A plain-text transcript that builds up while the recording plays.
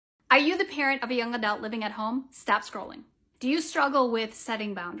Are you the parent of a young adult living at home? Stop scrolling. Do you struggle with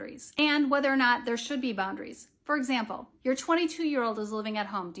setting boundaries and whether or not there should be boundaries? For example, your 22-year-old is living at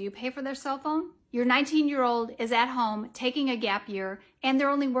home. Do you pay for their cell phone? Your 19-year-old is at home taking a gap year and they're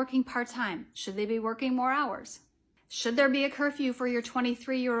only working part-time. Should they be working more hours? Should there be a curfew for your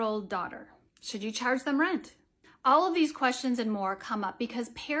 23-year-old daughter? Should you charge them rent? All of these questions and more come up because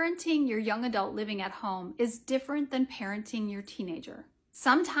parenting your young adult living at home is different than parenting your teenager.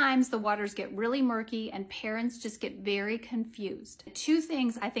 Sometimes the waters get really murky and parents just get very confused. Two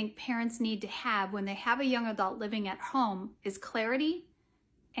things I think parents need to have when they have a young adult living at home is clarity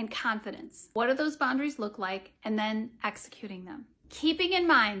and confidence. What do those boundaries look like? And then executing them. Keeping in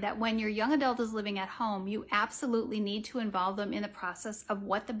mind that when your young adult is living at home, you absolutely need to involve them in the process of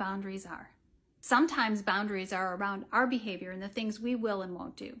what the boundaries are. Sometimes boundaries are around our behavior and the things we will and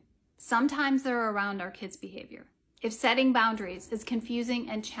won't do. Sometimes they're around our kids' behavior. If setting boundaries is confusing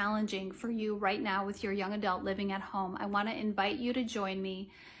and challenging for you right now with your young adult living at home, I want to invite you to join me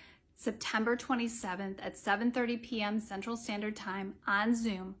September 27th at 7:30 p.m. Central Standard Time on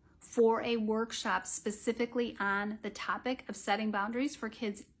Zoom for a workshop specifically on the topic of setting boundaries for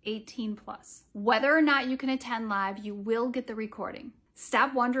kids 18 plus. Whether or not you can attend live, you will get the recording.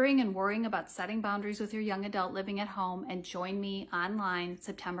 Stop wondering and worrying about setting boundaries with your young adult living at home and join me online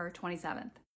September 27th.